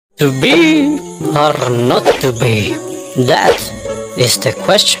To be or not to be? That is the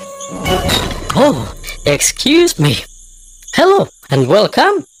question. Oh, excuse me. Hello and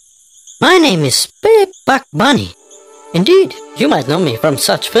welcome. My name is Big Buck Bunny. Indeed, you might know me from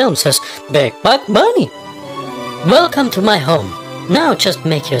such films as Big Buck Bunny. Welcome to my home. Now just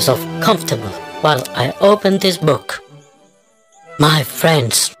make yourself comfortable while I open this book. My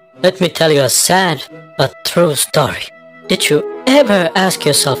friends, let me tell you a sad but true story. Did you ever ask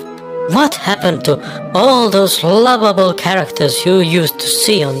yourself what happened to all those lovable characters you used to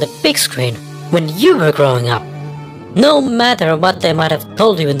see on the big screen when you were growing up? No matter what they might have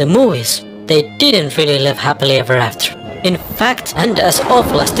told you in the movies, they didn't really live happily ever after. In fact, and as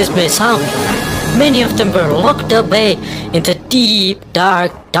awful as this may sound, many of them were locked away in the deep,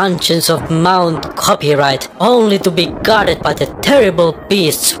 dark dungeons of Mount Copyright, only to be guarded by the terrible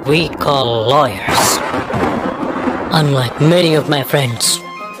beasts we call lawyers. Unlike many of my friends,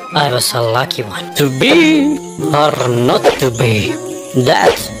 I was a lucky one. To be or not to be?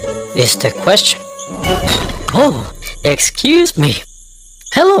 That is the question. Oh, excuse me.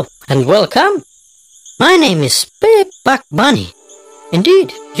 Hello and welcome. My name is Big Buck Bunny.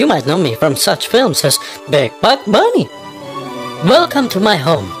 Indeed, you might know me from such films as Big Buck Bunny. Welcome to my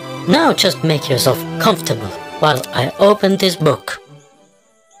home. Now just make yourself comfortable while I open this book.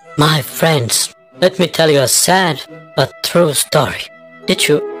 My friends, let me tell you a sad but true story. Did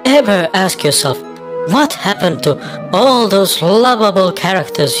you ever ask yourself what happened to all those lovable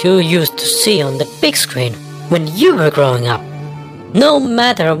characters you used to see on the big screen when you were growing up? No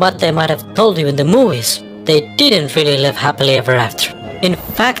matter what they might have told you in the movies, they didn't really live happily ever after. In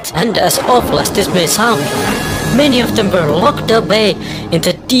fact, and as awful as this may sound, many of them were locked away in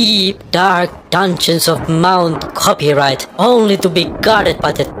the deep, dark dungeons of Mount Copyright, only to be guarded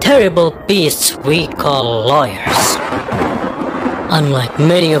by the terrible beasts we call lawyers. Unlike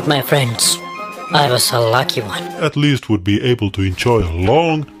many of my friends, I was a lucky one. At least would be able to enjoy a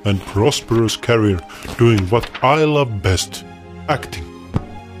long and prosperous career doing what I love best, acting.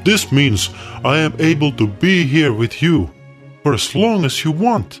 This means I am able to be here with you for as long as you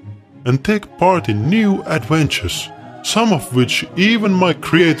want and take part in new adventures, some of which even my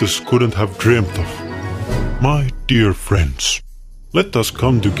creators couldn't have dreamt of. My dear friends, let us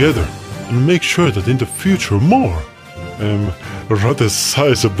come together and make sure that in the future more rather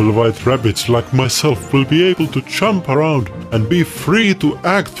sizable white rabbits like myself will be able to jump around and be free to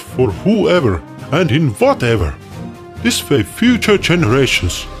act for whoever and in whatever. This way future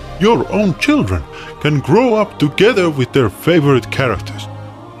generations, your own children, can grow up together with their favorite characters.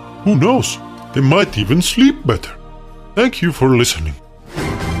 Who knows, they might even sleep better. Thank you for listening.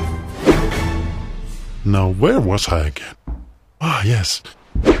 Now where was I again? Ah yes.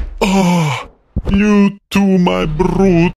 Oh, you too, my brute.